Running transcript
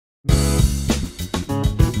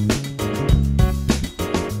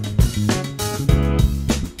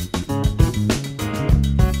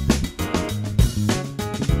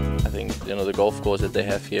golf course that they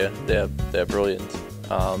have here, they're brilliant.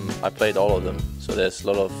 I played all of them, so there's a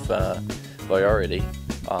lot of variety.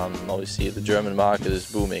 Obviously the German market is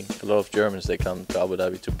booming. A lot of Germans, they come to Abu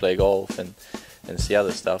Dhabi to play golf and see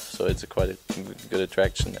other stuff, so it's quite a good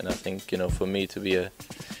attraction. And I think, you know, for me to be a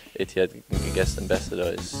Etihad guest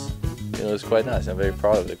ambassador is, you know, it's quite nice. I'm very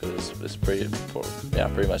proud of it because it's pretty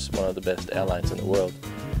much one of the best airlines in the world,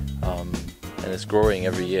 and it's growing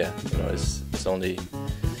every year. You know, it's only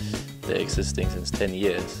they're existing since 10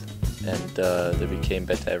 years, and they became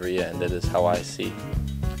better every year, and that is how I see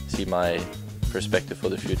my perspective for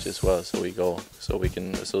the future as well. So we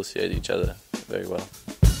can associate each other very well.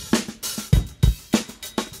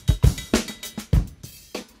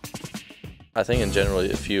 I think in general,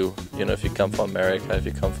 if you come from America, if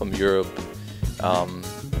you come from Europe,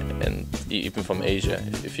 and even from Asia,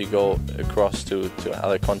 if you go across to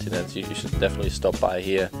other continents, you should definitely stop by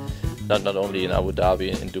here. Not only in Abu Dhabi,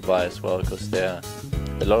 in Dubai as well, because there are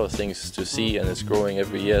a lot of things to see, and it's growing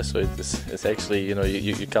every year. So it's actually, you know,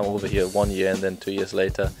 you come over here 1 year and then 2 years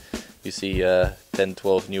later, you see 10,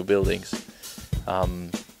 12 new buildings.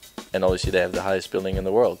 And obviously they have the highest building in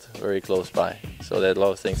the world, very close by. So there are a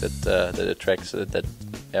lot of things that attracts that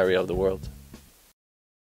area of the world.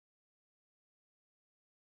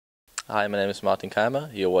 Hi, my name is Kaymer.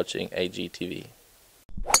 You're watching AGTV.